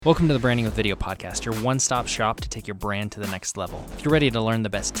Welcome to the Branding with Video podcast, your one-stop shop to take your brand to the next level. If you're ready to learn the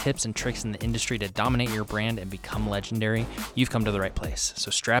best tips and tricks in the industry to dominate your brand and become legendary, you've come to the right place. So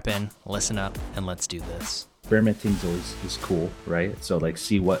strap in, listen up, and let's do this. Experimenting is cool, right? So like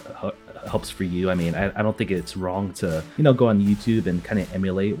see what helps for you. I mean, I don't think it's wrong to, go on YouTube and kind of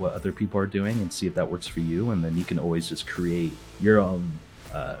emulate what other people are doing and see if that works for you. And then you can always just create your own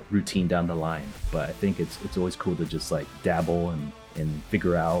routine down the line. But I think it's always cool to just like dabble and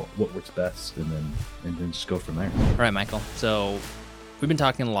figure out what works best and then just go from there. All right, Michael. So we've been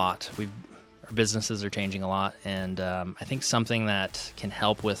talking a lot. Our businesses are changing a lot. And I think something that can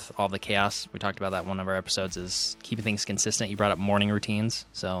help with all the chaos, we talked about that in one of our episodes, is keeping things consistent. You brought up morning routines.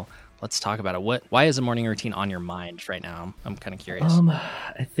 So let's talk about it. Why is a morning routine on your mind right now? I'm kind of curious.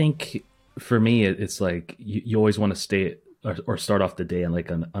 I think for me, it's like you always want to stay or start off the day on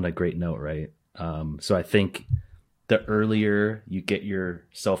a great note, right? So I think the earlier you get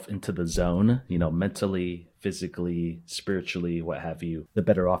yourself into the zone, mentally, physically, spiritually, what have you, the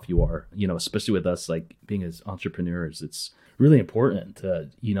better off you are, especially with us, like being as entrepreneurs, it's really important to,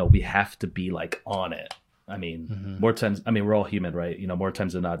 we have to be like on it. I mean, more times, we're all human, right? More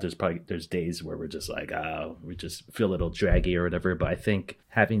times than not, there's days where we're just like, we just feel a little draggy or whatever. But I think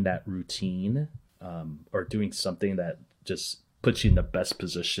having that routine or doing something that just puts you in the best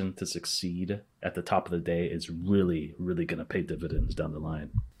position to succeed at the top of the day is really, really going to pay dividends down the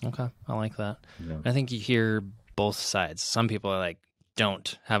line. Okay. I like that. Yeah. I think you hear both sides. Some people are like,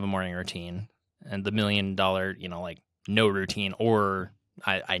 don't have a morning routine, and the $1 million, no routine, or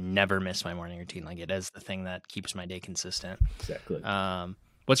I never miss my morning routine. Like, it is the thing that keeps my day consistent. Exactly.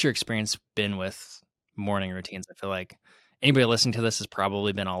 What's your experience been with morning routines? I feel like anybody listening to this has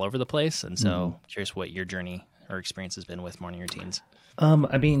probably been all over the place. And so curious what your journey or experience has been with morning routines.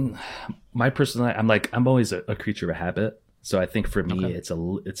 My personal, I'm always a creature of habit. So I think for me, it's a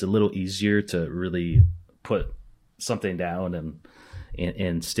little easier to really put something down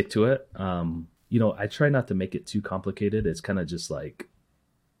and stick to it. I try not to make it too complicated. It's kind of just like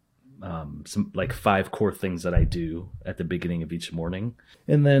some like 5 core things that I do at the beginning of each morning.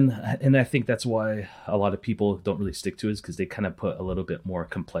 And I think that's why a lot of people don't really stick to it, is because they kind of put a little bit more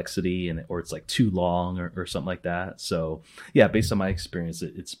complexity in it, or it's like too long or something like that. So yeah, based on my experience,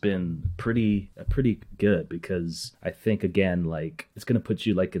 it's been pretty good, because I think, again, like it's going to put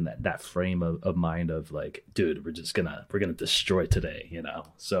you like in that frame of mind of like, dude, we're going to destroy today,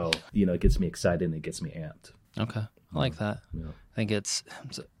 So, it gets me excited and it gets me amped. Okay. I like that. Yeah. I think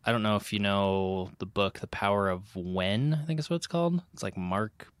I don't know if you know the book, The Power of When, I think is what it's called. It's like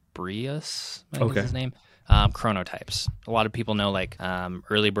Mark Brias, I think is his name. Chronotypes. A lot of people know like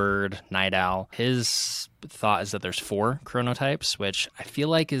early bird, night owl. His thought is that there's 4 chronotypes, which I feel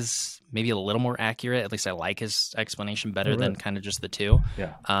like is maybe a little more accurate. At least I like his explanation better than kind of just the 2.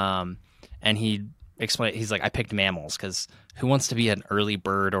 Yeah. And he's like, I picked mammals because who wants to be an early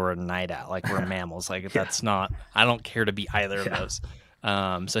bird or a night owl? Like, we're mammals. Like, that's not, I don't care to be either of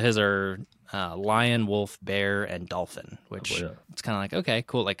those. So his are lion, wolf, bear, and dolphin, which it's kind of like, okay,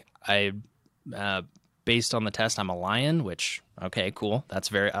 cool. Like, based on the test, I'm a lion, which, okay, cool. That's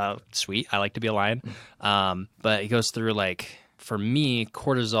very sweet. I like to be a lion. But he goes through like, for me,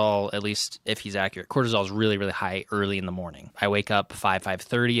 cortisol, at least if he's accurate, cortisol is really, really high early in the morning. I wake up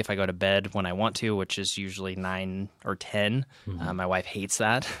 5:30 if I go to bed when I want to, which is usually 9 or 10. My wife hates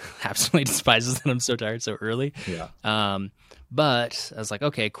that, absolutely despises that I'm so tired so early. Yeah. But I was like,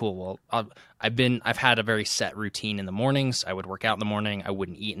 okay, cool. Well, I've had a very set routine in the mornings. I would work out in the morning. I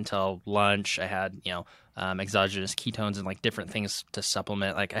wouldn't eat until lunch. I had, exogenous ketones and like different things to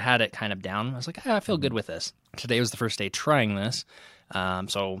supplement. Like, I had it kind of down. I was like, I feel good with this. Today was the first day trying this.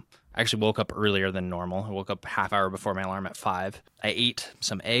 So I actually woke up earlier than normal. I woke up half hour before my alarm at 5. I ate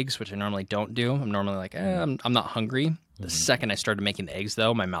some eggs, which I normally don't do. I'm normally like, I'm not hungry. The second I started making the eggs,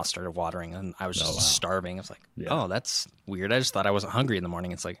 though, my mouth started watering, and I was just starving. I was like, oh, that's weird. I just thought I wasn't hungry in the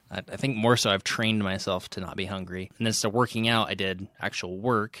morning. It's like, I think more so I've trained myself to not be hungry. And then instead of working out, I did actual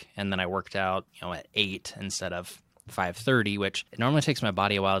work, and then I worked out, at 8 instead of 5:30, which it normally takes my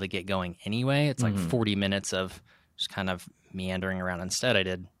body a while to get going anyway. It's like 40 minutes of just kind of meandering around. Instead, I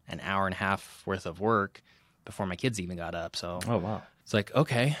did an hour and a half worth of work before my kids even got up. So oh, wow. It's like,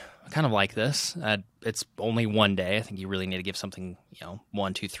 okay, I kind of like this. It's only one day. I think you really need to give something,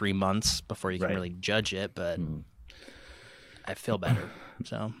 1, 2, 3 months before you can really judge it. But I feel better.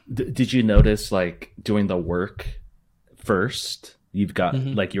 So, did you notice, like, doing the work first, you've got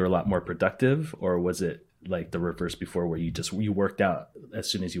like you're a lot more productive, or was it like the reverse before, where you worked out as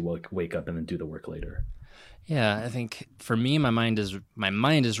soon as you wake up and then do the work later? Yeah, I think for me, my mind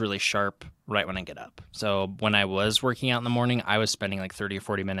is really sharp right when I get up. So when I was working out in the morning, I was spending like 30 or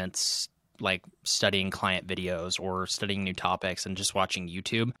 40 minutes like studying client videos or studying new topics and just watching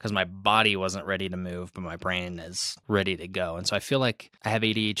YouTube because my body wasn't ready to move, but my brain is ready to go. And so I feel like I have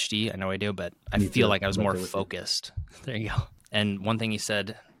ADHD. I know I do, but I Me feel too. like I was I'm right more there with you. focused. There you go. And one thing he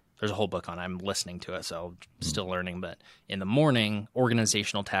said, there's a whole book on it. I'm listening to it, so still learning. But in the morning,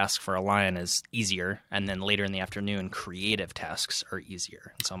 organizational tasks for a lion is easier. And then later in the afternoon, creative tasks are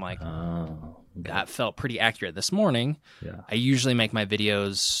easier. And so I'm like, Oh, okay. that felt pretty accurate this morning. Yeah. I usually make my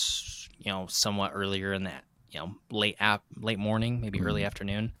videos, somewhat earlier in that, late morning, maybe early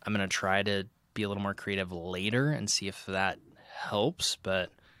afternoon. I'm going to try to be a little more creative later and see if that helps.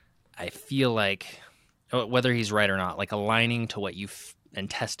 But I feel like whether he's right or not, like aligning to what and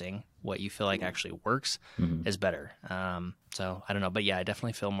testing what you feel like actually works is better. So I don't know, but yeah, I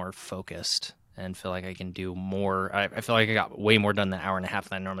definitely feel more focused and feel like I can do more. I feel like I got way more done in the hour and a half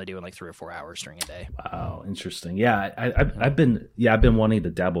than I normally do in like 3 or 4 hours during a day. Wow, interesting. Yeah, I've been wanting to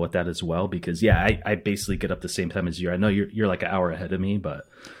dabble with that as well because I basically get up the same time as you. I know you're like an hour ahead of me, but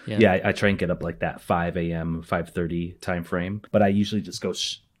I try and get up like that 5 a.m. 5:30 time frame. But I usually just go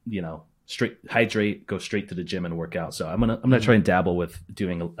straight hydrate, go straight to the gym and work out. So I'm gonna try and dabble with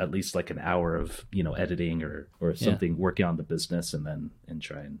doing at least like an hour of editing or something, working on the business, and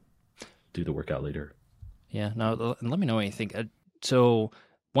try and do the workout later. Yeah, no, let me know what you think. So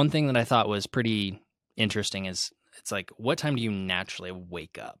one thing that I thought was pretty interesting is it's like, what time do you naturally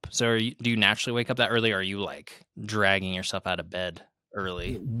wake up? So do you naturally wake up that early, or are you like dragging yourself out of bed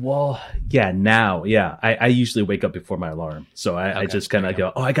early? Well, I usually wake up before my alarm, so I just kind of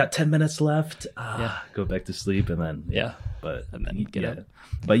go, I got 10 minutes left, go back to sleep, and then and then get up.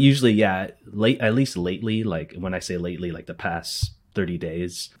 But usually at least lately, like when I say lately, like the past 30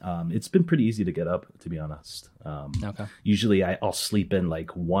 days, it's been pretty easy to get up, to be honest. Usually I'll sleep in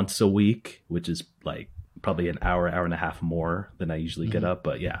like once a week, which is like probably an hour and a half more than I usually get up.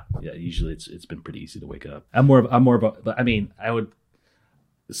 But usually it's been pretty easy to wake up. I'm more of a, I mean,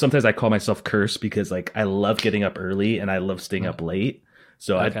 sometimes I call myself cursed because like I love getting up early and I love staying up late.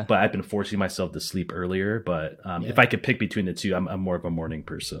 So but I've been forcing myself to sleep earlier. But if I could pick between the two, I'm more of a morning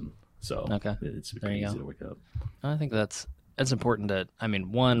person. So it's pretty easy to wake up. I think that's important to,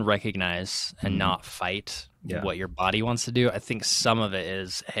 one, recognize and not fight what your body wants to do. I think some of it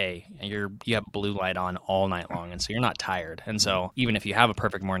is, hey, you have blue light on all night long, and so you're not tired. And so even if you have a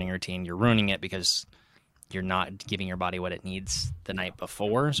perfect morning routine, you're ruining it because you're not giving your body what it needs the night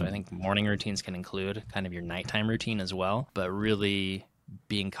before. So I think morning routines can include kind of your nighttime routine as well, but really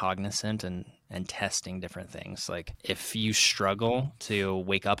being cognizant and testing different things. Like if you struggle to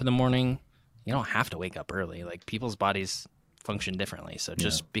wake up in the morning, you don't have to wake up early. Like people's bodies function differently. So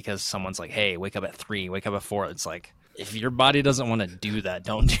just because someone's like, hey, wake up at 3, wake up at 4, it's like, if your body doesn't want to do that,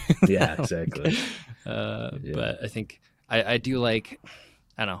 don't do that. Yeah, exactly. But I think I do like,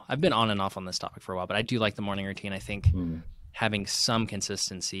 I don't know, I've been on and off on this topic for a while, but I do like the morning routine. I think having some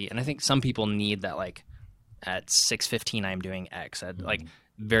consistency, and I think some people need that, like at 6:15 I'm doing X. Like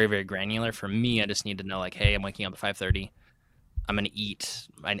very, very granular. For me, I just need to know like, hey, I'm waking up at 5:30. I'm going to eat.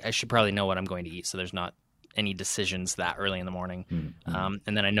 I should probably know what I'm going to eat, so there's not any decisions that early in the morning. And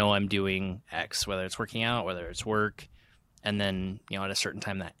then I know I'm doing X, whether it's working out, whether it's work, and then at a certain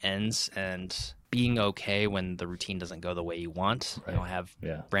time that ends, and being okay when the routine doesn't go the way you want. Right. I have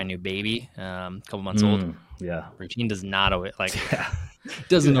brand new baby, a couple months old. Routine does not always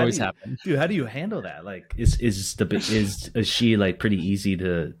doesn't always happen. Dude, how do you handle that? Like, is she like pretty easy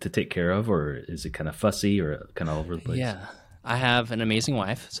to take care of, or is it kind of fussy or kind of all over the place? Yeah, I have an amazing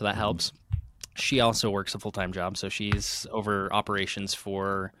wife, so that helps. She also works a full-time job, so she's over operations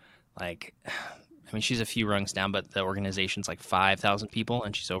for she's a few rungs down, but the organization's like 5,000 people,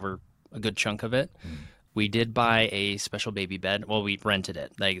 and she's over a good chunk of it. We did buy a special baby bed. Well, we rented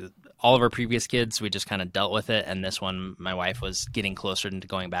it. Like all of our previous kids, we just kind of dealt with it, and this one, my wife was getting closer to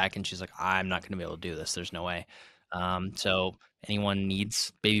going back, and she's like, I'm not going to be able to do this. There's no way. So anyone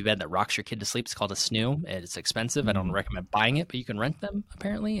needs baby bed that rocks your kid to sleep, it's called a snoo. It's expensive. I don't recommend buying it, but you can rent them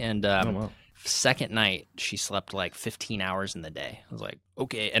apparently. And second night, she slept like 15 hours in the day. I was like,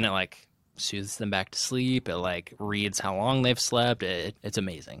 okay. And it like soothes them back to sleep. It like reads how long they've slept. It's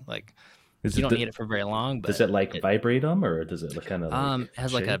amazing. Like you don't need it for very long. But does it like vibrate them, or does it kind of like it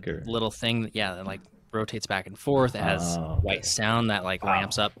has like a little thing that like rotates back and forth. It has white sound that like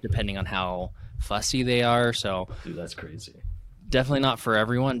ramps up depending on how fussy they are. So dude, that's crazy. Definitely not for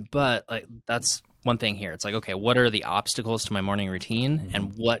everyone, but like that's one thing here. It's like, okay, what are the obstacles to my morning routine,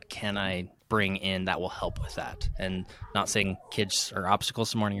 and what can I bring in that will help with that? And not saying kids are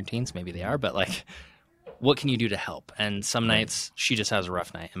obstacles to morning routines, maybe they are, but like what can you do to help? And some Right. nights she just has a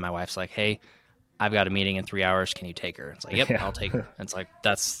rough night, and my wife's like, hey, I've got a meeting in 3 hours. Can you take her? It's like, yep, Yeah. I'll take her. It's like,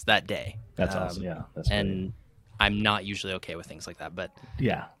 that's that day. That's awesome. Yeah. That's great. And I'm not usually okay with things like that, but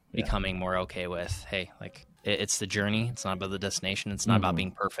Yeah. becoming more okay with, hey, like it's the journey. It's not about the destination. It's not about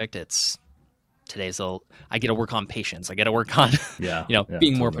being perfect. It's I get to work on patience. I get to work on, Yeah.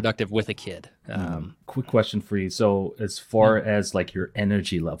 being more Totally. productive with a kid. Quick question for you. So, as far as like your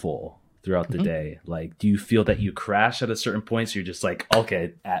energy level throughout the day, like, do you feel that you crash at a certain point? So you're just like,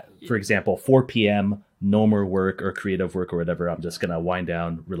 okay, for example, 4 p.m., no more work or creative work or whatever. I'm just going to wind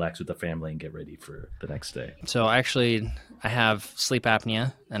down, relax with the family, and get ready for the next day. So actually, I have sleep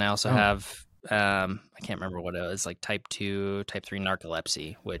apnea, and I also have, I can't remember what it is, like type 2, type 3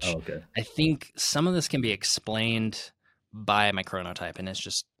 narcolepsy, which Okay. I think some of this can be explained by my chronotype, and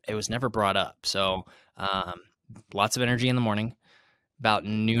it was never brought up. So lots of energy in the morning. About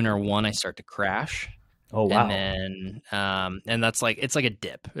noon or 1, I start to crash. Oh, wow. And then, and that's like, it's like a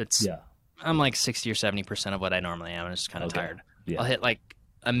dip. Yeah. I'm like 60 or 70% of what I normally am. I'm just kind of tired. Yeah. I'll hit like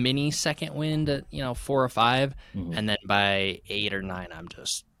a mini second wind at, 4 or 5. And then by 8 or 9, I'm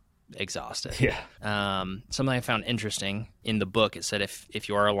just exhausted. Yeah. Something I found interesting in the book, it said if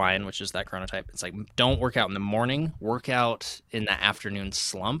you are a lion, which is that chronotype, it's like, don't work out in the morning, work out in the afternoon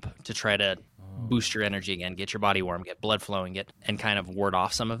slump to try to boost your energy again, get your body warm, get blood flowing, and kind of ward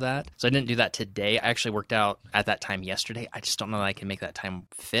off some of that. So I didn't do that today. I actually worked out at that time yesterday. I just don't know that I can make that time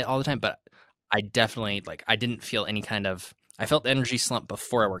fit all the time, but I definitely, I didn't feel I felt the energy slump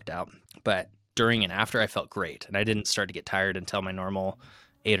before I worked out, but during and after I felt great. And I didn't start to get tired until my normal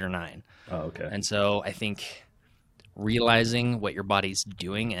 8 or 9. Oh, okay. And so I think realizing what your body's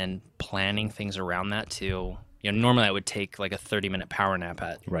doing and planning things around that to, normally I would take like a 30-minute power nap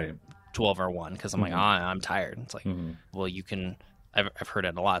at Right. 12 or 1 because I'm like, I'm tired. It's like, well, you can, I've heard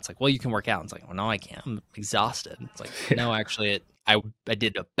it a lot. It's like, well, you can work out. It's like, well, no, I can't. I'm exhausted. It's like, no, actually, I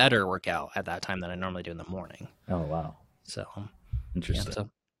did a better workout at that time than I normally do in the morning. Oh, wow. So, Interesting. so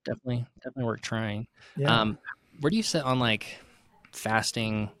definitely worth trying. Yeah. Where do you sit on like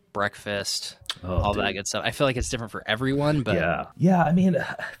fasting, breakfast, all dude. that good stuff? I feel like it's different for everyone, but yeah. I mean,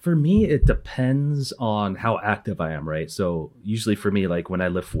 for me, it depends on how active I am, right? So usually for me, like when I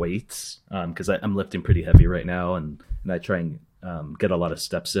lift weights, because I'm lifting pretty heavy right now, and I try and get a lot of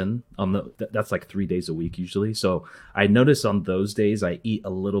steps in on that's like 3 days a week usually. So I notice on those days I eat a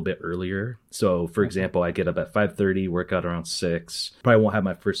little bit earlier. So for example, I get up at 5:30, work out around 6. Probably won't have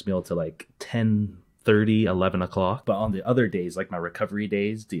my first meal till like 10:30, 11 o'clock. But on the other days, like my recovery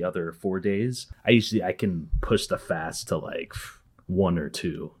days, the other 4 days, I can push the fast to like 1 or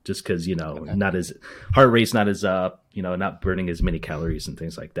 2, just because not as heart rate's not as up, not burning as many calories and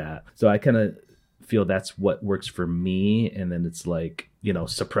things like that. So I kind of feel that's what works for me. And then it's like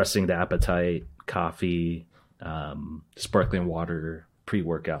suppressing the appetite, coffee, sparkling water,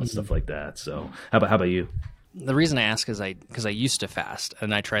 pre-workout, stuff like that. So how about you? The reason I ask is because I used to fast,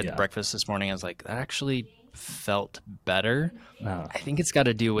 and I tried the breakfast this morning. I was like, that actually felt better. I think it's got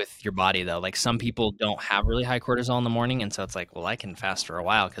to do with your body, though. Like some people don't have really high cortisol in the morning, and so it's like, well, I can fast for a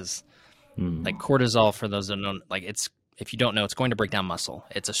while because like cortisol, for those that don't know, like if you don't know, it's going to break down muscle.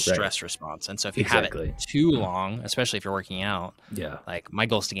 It's a stress response. And so if you have it too long, especially if you're working out, like my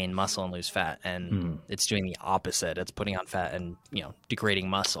goal is to gain muscle and lose fat, and it's doing the opposite. It's putting on fat and, degrading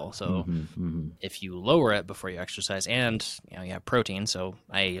muscle. So if you lower it before you exercise and, you have protein. So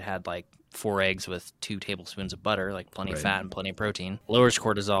I had like 4 eggs with 2 tablespoons of butter, like plenty of fat and plenty of protein, lowers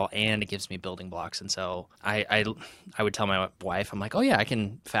cortisol, and it gives me building blocks. And so I would tell my wife, I'm like, oh yeah, I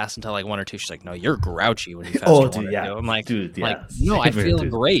can fast until like 1 or 2. She's like, no, you're grouchy when you fast. Oh, dude, yeah. I'm like, dude, yeah. like, no, I feel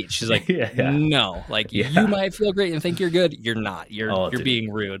great. She's like, no, like you might feel great and think you're good. You're not. You're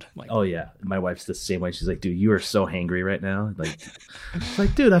being rude. I'm like, oh yeah, my wife's the same way. She's like, dude, you are so hangry right now. Like, it's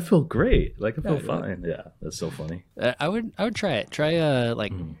like, dude, I feel great. Like I feel fine. Yeah, that's so funny. I would try it. Try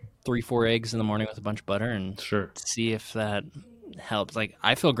like 3-4 eggs in the morning with a bunch of butter and see if that helps. Like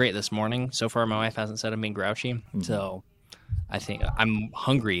I feel great this morning. So far my wife hasn't said I'm being grouchy. So I think I'm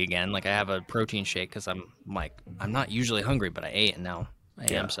hungry again. Like I have a protein shake because I'm not usually hungry, but I ate and now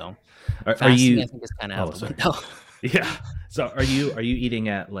I am. So fasting, I think is kind of out the window. Yeah. So are you eating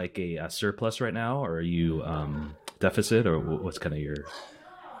at like a surplus right now, or are you deficit, or what's kind of your?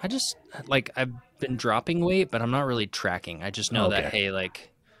 I just I've been dropping weight, but I'm not really tracking. I just know that, hey, like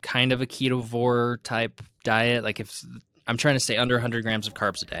kind of a ketovore type diet. Like if I'm trying to stay under 100 grams of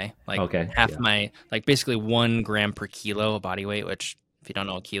carbs a day, like half my, like basically 1 gram per kilo of body weight, which if you don't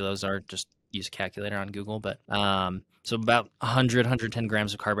know what kilos are, just use a calculator on Google. But so about 110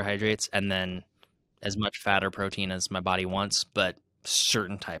 grams of carbohydrates, and then as much fat or protein as my body wants, but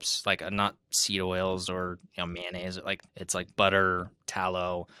certain types, like not seed oils or mayonnaise. Like it's like butter,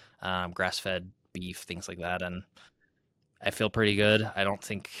 tallow, grass-fed beef, things like that, and I feel pretty good. I don't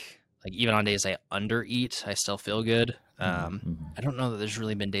think like even on days I undereat, I still feel good. I don't know that there's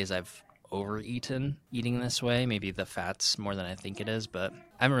really been days I've overeaten eating this way. Maybe the fat's more than I think it is, but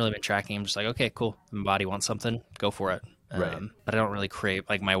I haven't really been tracking. I'm just like, okay, cool. My body wants something, go for it. Right. But I don't really crave.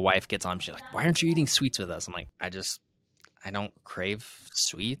 Like my wife gets on, she's like, "Why aren't you eating sweets with us?" I'm like, I don't crave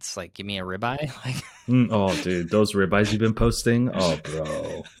sweets. Like, give me a ribeye. Like, Oh, dude, those ribeyes you've been posting. Oh,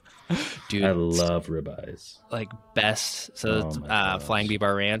 bro. dude, I love ribeyes. like best. So Oh my gosh. Flying Bee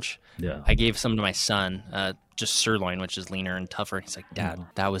Bar Ranch. Yeah. I gave some to my son, just sirloin, which is leaner and tougher. He's like, "Dad,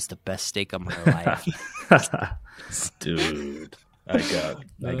 that was the best steak of my life." Dude, I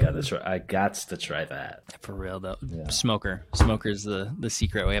got to try that. For real though. Yeah. Smoker's the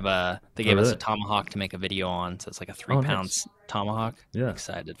secret. We have they gave us really? a tomahawk to make a video on, so it's like a 3-pound nice. tomahawk. Yeah.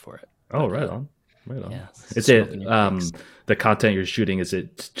 Excited for it. Oh, right on. Right on. Yeah. Is it the content you're shooting? Is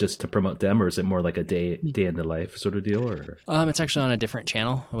it just to promote them, or is it more like a day in the life sort of deal? Or It's actually on a different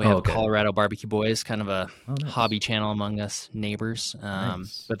channel. We have okay. Colorado Barbecue Boys, kind of a nice. hobby channel among us neighbors.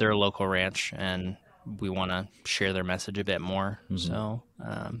 Nice. But they're a local ranch, and we want to share their message a bit more. So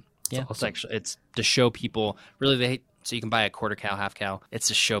yeah, awesome. it's to show people really so you can buy a quarter cow, half cow. It's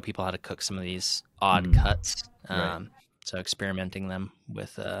to show people how to cook some of these odd cuts. Right. So experimenting them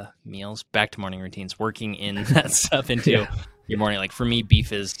with meals. Back to morning routines, working in that stuff into your morning. Like for me,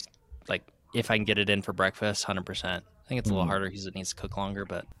 beef is like if I can get it in for breakfast, 100%. I think it's a little harder because it needs to cook longer.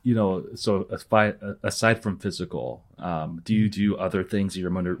 But so aside from physical, do you do other things in your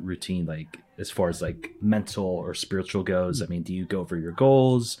morning routine, like as far as like mental or spiritual goes? I mean, do you go over your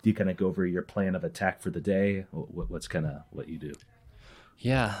goals? Do you kind of go over your plan of attack for the day? What's kind of what you do?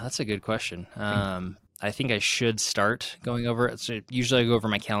 Yeah, that's a good question. I think I should start going over it. So usually I go over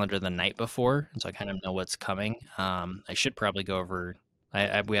my calendar the night before, and so I kind of know what's coming. I should probably go over.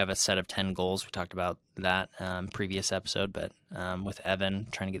 We have a set of 10 goals. We talked about that previous episode, but with Evan,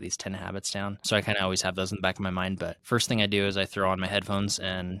 trying to get these 10 habits down. So I kind of always have those in the back of my mind. But first thing I do is I throw on my headphones,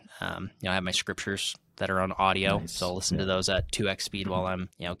 and I have my scriptures that are on audio. Nice. So I'll listen to those at 2x speed while I'm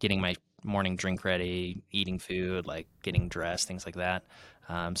getting my morning drink ready, eating food, like getting dressed, things like that.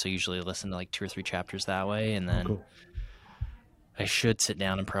 So usually listen to like 2 or 3 chapters that way, and then I should sit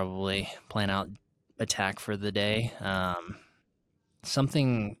down and probably plan out attack for the day.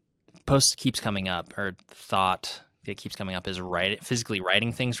 Something post keeps coming up, or thought that keeps coming up, is physically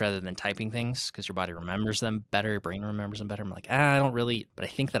writing things rather than typing things, because your body remembers them better, your brain remembers them better. I'm like, I don't really, but I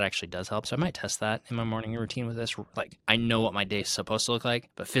think that actually does help. So I might test that in my morning routine with this. Like, I know what my day is supposed to look like,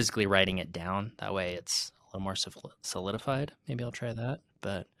 but physically writing it down, that way it's a little more solidified. Maybe I'll try that.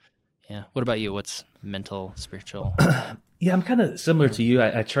 But yeah, what about you? What's mental, spiritual? Yeah, I'm kind of similar to you.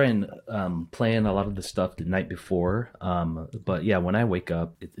 I try and plan a lot of the stuff the night before. But yeah, when I wake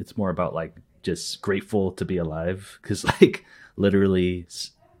up, it's more about like just grateful to be alive, because like literally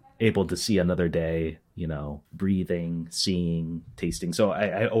able to see another day, breathing, seeing, tasting. So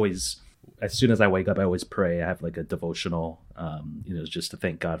I always, as soon as I wake up, I always pray. I have like a devotional, just to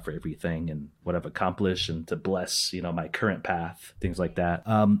thank God for everything and what I've accomplished, and to bless, my current path, things like that.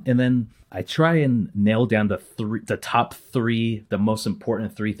 And then I try and nail down the top 3, the most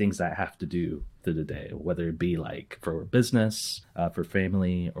important 3 things that I have to do through the day, whether it be like for business, for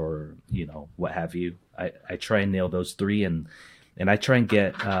family, or, what have you. I try and nail those 3, and I try and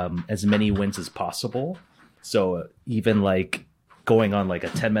get as many wins as possible. So even like going on like a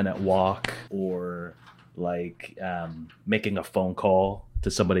 10-minute walk, or like making a phone call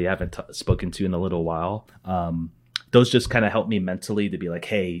to somebody I haven't spoken to in a little while. Those just kind of help me mentally to be like,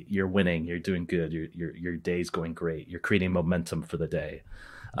 hey, you're winning, you're doing good, your day's going great, you're creating momentum for the day.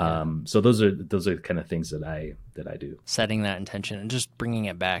 So those are the kind of things that I do. Setting that intention and just bringing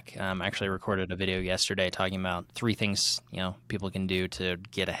it back. I actually recorded a video yesterday talking about 3 things people can do to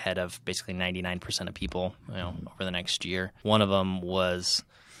get ahead of basically 99% of people over the next year. One of them was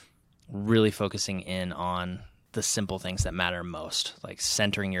really focusing in on the simple things that matter most, like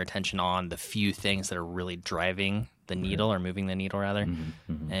centering your attention on the few things that are really driving the needle, or moving the needle rather.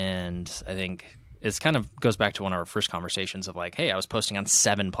 And I think it's kind of goes back to one of our first conversations of like, hey, I was posting on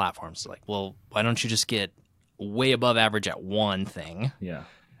 7 platforms. Like, well, why don't you just get way above average at one thing? Yeah.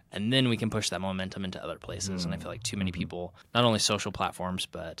 And then we can push that momentum into other places. And I feel like too many people, not only social platforms,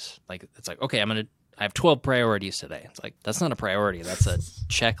 but like, it's like, okay, I have 12 priorities today. It's like, that's not a priority. That's a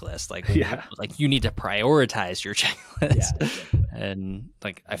checklist. Like, like you need to prioritize your checklist. Yeah, and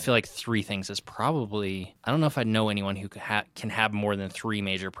like, I feel like 3 things is probably, I don't know if I know anyone who can have more than 3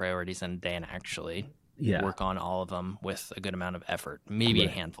 major priorities in a day. And actually, work on all of them with a good amount of effort. Maybe a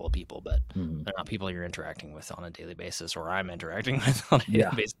handful of people, but they're not people you're interacting with on a daily basis, or I'm interacting with on a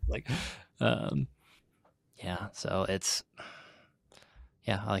daily basis. Like, so it's,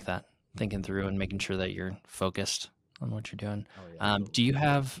 I like that. Thinking through and making sure that you're focused on what you're doing. Do you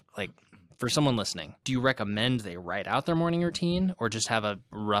have, like, for someone listening, do you recommend they write out their morning routine or just have a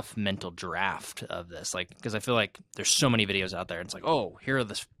rough mental draft of this? Like, because I feel like there's so many videos out there. And it's like, oh, here are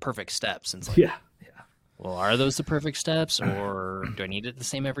the perfect steps. And it's like, well, are those the perfect steps, or do I need it the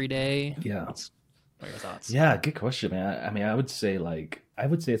same every day? Yeah. What are your thoughts? Yeah, good question, man. I mean, I would say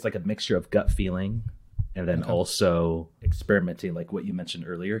it's like a mixture of gut feeling and then also experimenting, like what you mentioned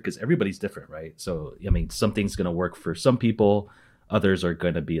earlier, because everybody's different, right? So, I mean, something's going to work for some people, others are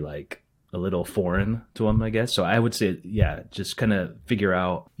going to be like a little foreign to them, I guess. So I would say, just kind of figure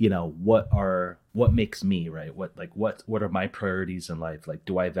out, what makes me, right? What are my priorities in life? Like,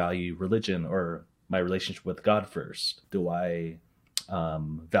 do I value religion or my relationship with God first? Do I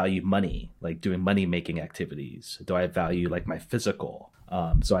value money, like doing money making activities? Do I value like my physical?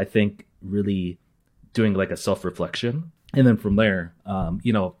 So I think really doing like a self-reflection. And then from there,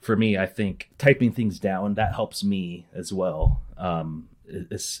 for me, I think typing things down, that helps me as well.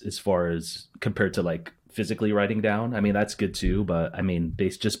 As far as compared to like physically writing down, I mean, that's good too. But I mean,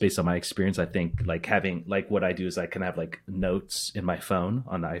 based on my experience, I think like having, like what I do is I can have like notes in my phone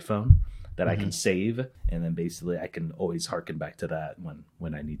on the iPhone that I can save. And then basically I can always harken back to that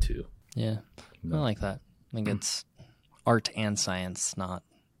when I need to. Yeah. I like that. I think it's art and science, not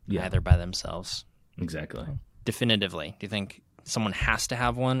either by themselves. Exactly. Definitively. Do you think someone has to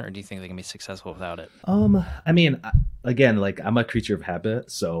have one, or do you think they can be successful without it? I mean, again, like I'm a creature of habit,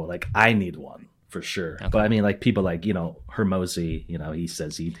 so like I need one for sure. Okay. But I mean, like people like, Hormozi, he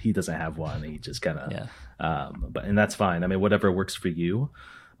says he doesn't have one. He just kind of, and that's fine. I mean, whatever works for you.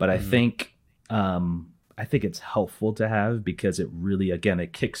 But I think it's helpful to have, because it really, again,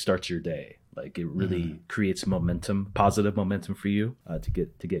 it kickstarts your day. Like it really creates momentum, positive momentum for you to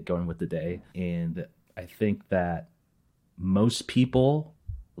get going with the day. And I think that most people,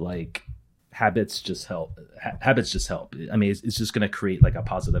 like, habits just help. I mean, it's just going to create like a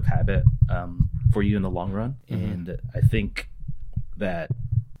positive habit for you in the long run. And I think that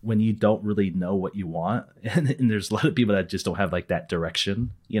when you don't really know what you want, and there's a lot of people that just don't have like that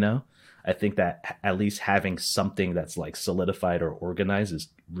direction, I think that at least having something that's like solidified or organized is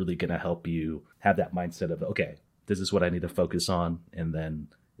really going to help you have that mindset of, okay, this is what I need to focus on. And then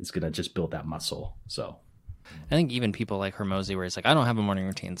it's going to just build that muscle. So I think even people like Hormozi, where it's like, I don't have a morning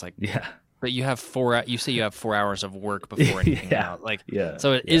routine. It's like, but you have you say you have 4 hours of work before anything out. Like,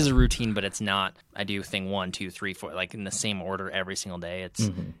 so it is a routine, but it's not, I do thing 1, 2, 3, 4, like in the same order every single day.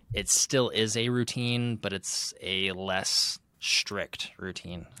 It still is a routine, but it's a less strict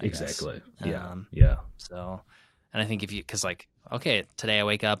routine. I guess. Yeah. So, and I think because like, okay, today I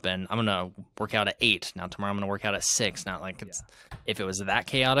wake up and I'm going to work out at 8. Now tomorrow I'm going to work out at 6. Not like if it was that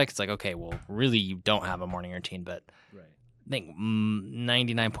chaotic, it's like, okay, well, really you don't have a morning routine, but I think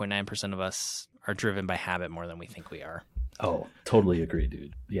 99.9% of us are driven by habit more than we think we are. Oh, totally agree,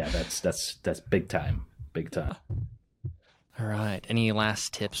 dude. Yeah, that's big time. Big time. All right. Any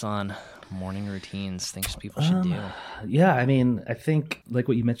last tips on morning routines, things people should do? Yeah, I mean, I think like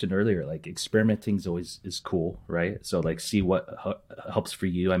what you mentioned earlier, like experimenting is cool, right? So like see what helps for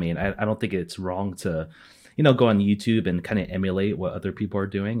you. I mean, I don't think it's wrong to, go on YouTube and kind of emulate what other people are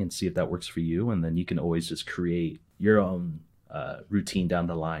doing and see if that works for you. And then you can always just create your own routine down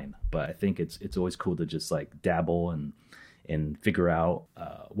the line. But I think it's always cool to just like dabble and figure out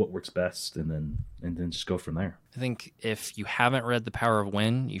what works best, and then just go from there. I think if you haven't read The Power of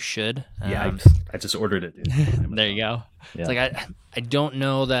When, you should. I just ordered it, dude. There you go. Yeah. It's like I don't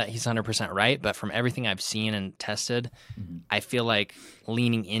know that he's 100% right, but from everything I've seen and tested, I feel like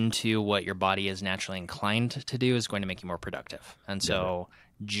leaning into what your body is naturally inclined to do is going to make you more productive. And so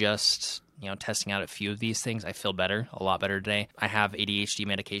just testing out a few of these things, I feel a lot better today. I have ADHD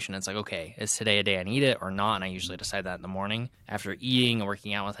medication. It's like, okay, is today a day I need it or not? And I usually decide that in the morning after eating and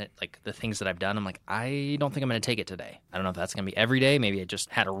working out with it. Like the things that I've done, I'm like, I don't think I'm going to take it today. I don't know if that's going to be every day. Maybe I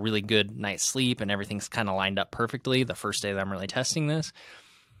just had a really good night's sleep and everything's kind of lined up perfectly the first day that I'm really testing this.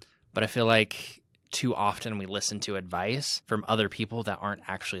 But I feel like too often we listen to advice from other people that aren't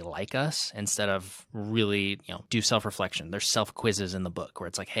actually like us instead of really, do self-reflection. There's self-quizzes in the book where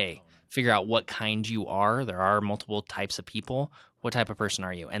it's like, hey, figure out what kind you are. There are multiple types of people. What type of person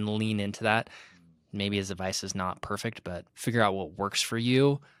are you? And lean into that. Maybe his advice is not perfect, but figure out what works for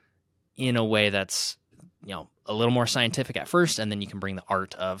you in a way that's, a little more scientific at first. And then you can bring the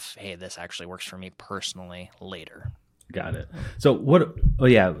art of, hey, this actually works for me personally later. Got it. So what? Oh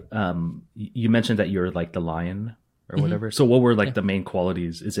yeah, you mentioned that you're like the lion or whatever. So what were like the main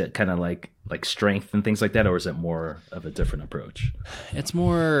qualities? Is it kind of like strength and things like that, or is it more of a different approach? It's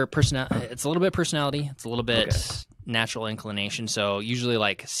more personal. It's a little bit personality. It's a little bit natural inclination. So usually,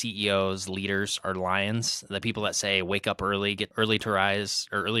 like CEOs, leaders are lions. The people that say wake up early, get early to rise,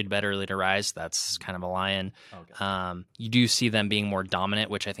 or early to bed, early to rise. That's kind of a lion. Okay. You do see them being more dominant,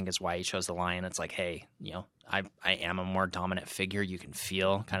 which I think is why he chose the lion. It's like, hey, I am a more dominant figure. You can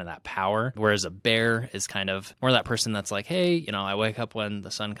feel kind of that power. Whereas a bear is kind of more that person that's like, hey, I wake up when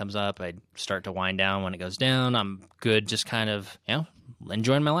the sun comes up. I start to wind down when it goes down. I'm good, just kind of,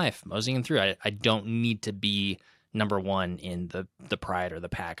 enjoying my life, moseying through. I don't need to be number one in the pride or the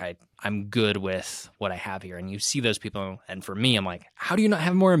pack. I'm good with what I have here. And you see those people, and for me, I'm like, how do you not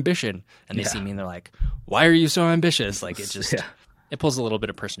have more ambition? And they see me and they're like, why are you so ambitious? Like, it just... It pulls a little bit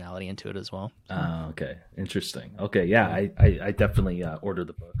of personality into it as well. Okay. Interesting. Okay. Yeah. I definitely ordered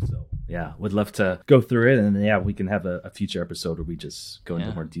the book. So yeah, would love to go through it. And we can have a future episode where we just go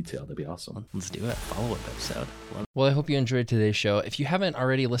into more detail. That'd be awesome. Let's do it. Follow-up episode. Well, I hope you enjoyed today's show. If you haven't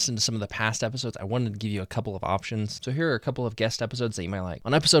already listened to some of the past episodes, I wanted to give you a couple of options. So here are a couple of guest episodes that you might like.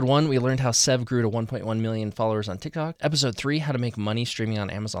 On episode 1, we learned how Sev grew to 1.1 million followers on TikTok. Episode 3, how to make money streaming on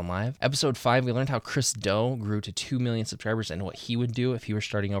Amazon Live. Episode 5, we learned how Chris Do grew to 2 million subscribers and what he would do if he were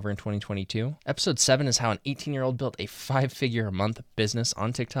starting over in 2022. Episode 7 is how an 18-year-old built a 5-figure-a-month business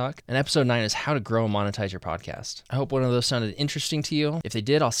on TikTok. And episode 9 is how to grow and monetize your podcast. I hope one of those sounded interesting to you. If they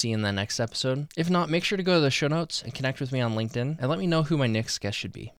did, I'll see you in the next episode. If not, make sure to go to the show notes and connect with me on LinkedIn and let me know who my next guest should be.